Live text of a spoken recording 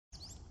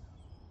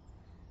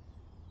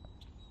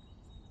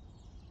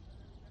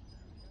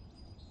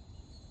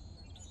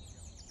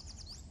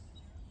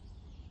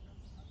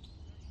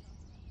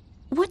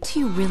What do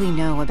you really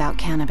know about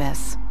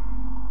cannabis?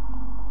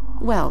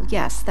 Well,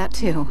 yes, that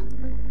too.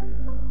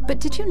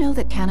 But did you know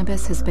that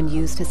cannabis has been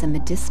used as a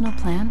medicinal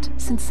plant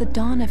since the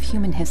dawn of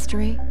human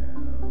history?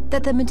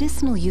 That the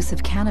medicinal use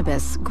of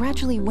cannabis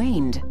gradually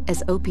waned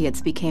as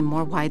opiates became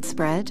more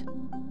widespread?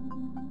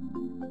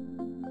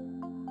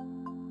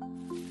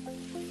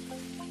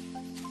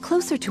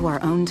 Closer to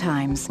our own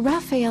times,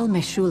 Raphael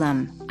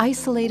Mechoulam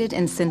isolated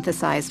and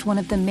synthesized one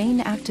of the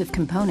main active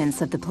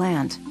components of the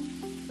plant.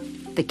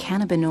 The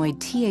cannabinoid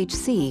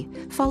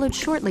THC followed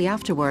shortly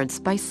afterwards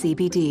by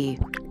CBD.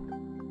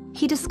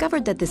 He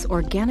discovered that this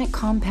organic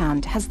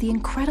compound has the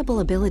incredible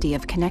ability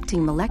of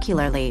connecting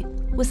molecularly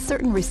with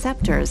certain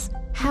receptors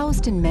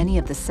housed in many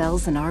of the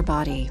cells in our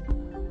body.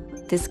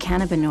 This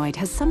cannabinoid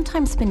has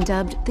sometimes been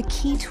dubbed the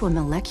key to a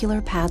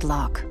molecular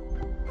padlock.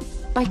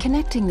 By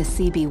connecting the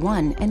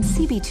CB1 and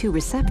CB2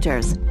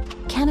 receptors,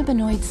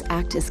 cannabinoids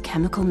act as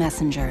chemical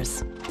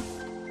messengers.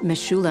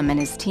 Mechoulam and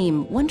his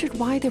team wondered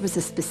why there was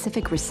a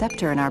specific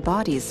receptor in our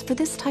bodies for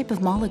this type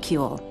of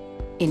molecule.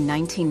 In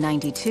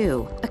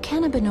 1992, a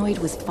cannabinoid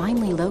was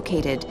finally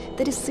located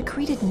that is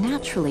secreted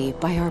naturally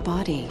by our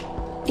body.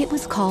 It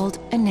was called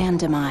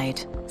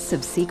anandamide.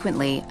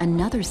 Subsequently,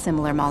 another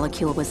similar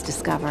molecule was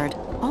discovered,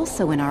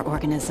 also in our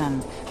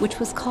organism, which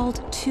was called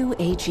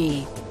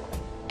 2-AG.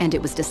 And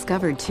it was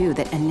discovered too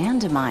that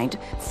anandamide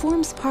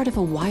forms part of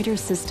a wider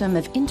system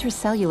of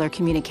intercellular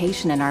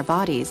communication in our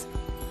bodies.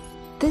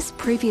 This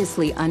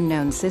previously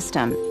unknown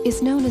system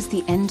is known as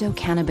the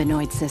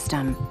endocannabinoid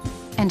system,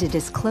 and it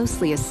is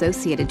closely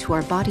associated to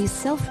our body's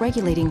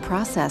self-regulating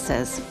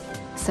processes,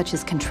 such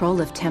as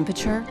control of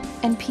temperature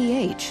and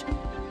pH.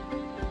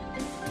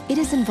 It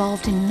is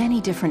involved in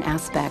many different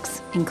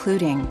aspects,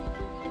 including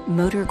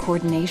motor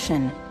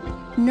coordination,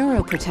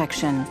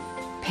 neuroprotection,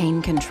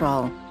 pain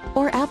control,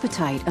 or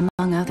appetite,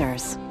 among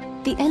others.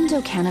 The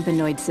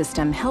endocannabinoid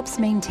system helps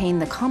maintain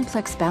the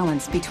complex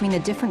balance between the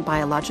different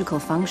biological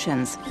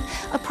functions,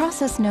 a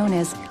process known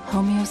as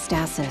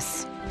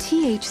homeostasis.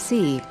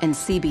 THC and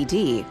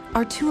CBD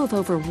are two of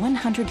over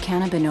 100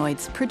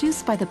 cannabinoids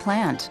produced by the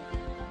plant.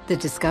 The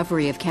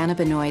discovery of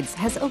cannabinoids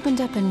has opened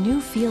up a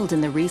new field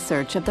in the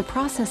research of the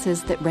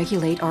processes that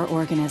regulate our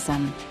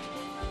organism.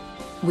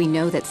 We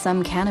know that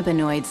some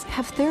cannabinoids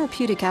have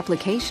therapeutic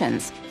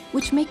applications,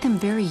 which make them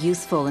very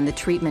useful in the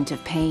treatment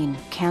of pain,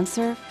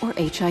 cancer, or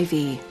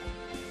HIV.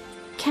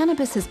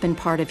 Cannabis has been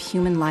part of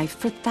human life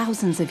for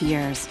thousands of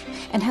years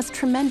and has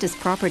tremendous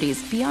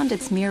properties beyond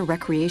its mere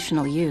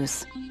recreational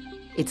use.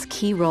 Its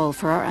key role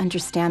for our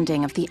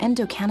understanding of the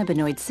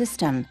endocannabinoid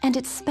system and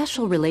its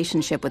special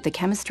relationship with the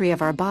chemistry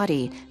of our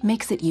body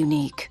makes it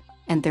unique,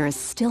 and there is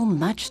still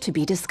much to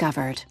be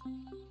discovered.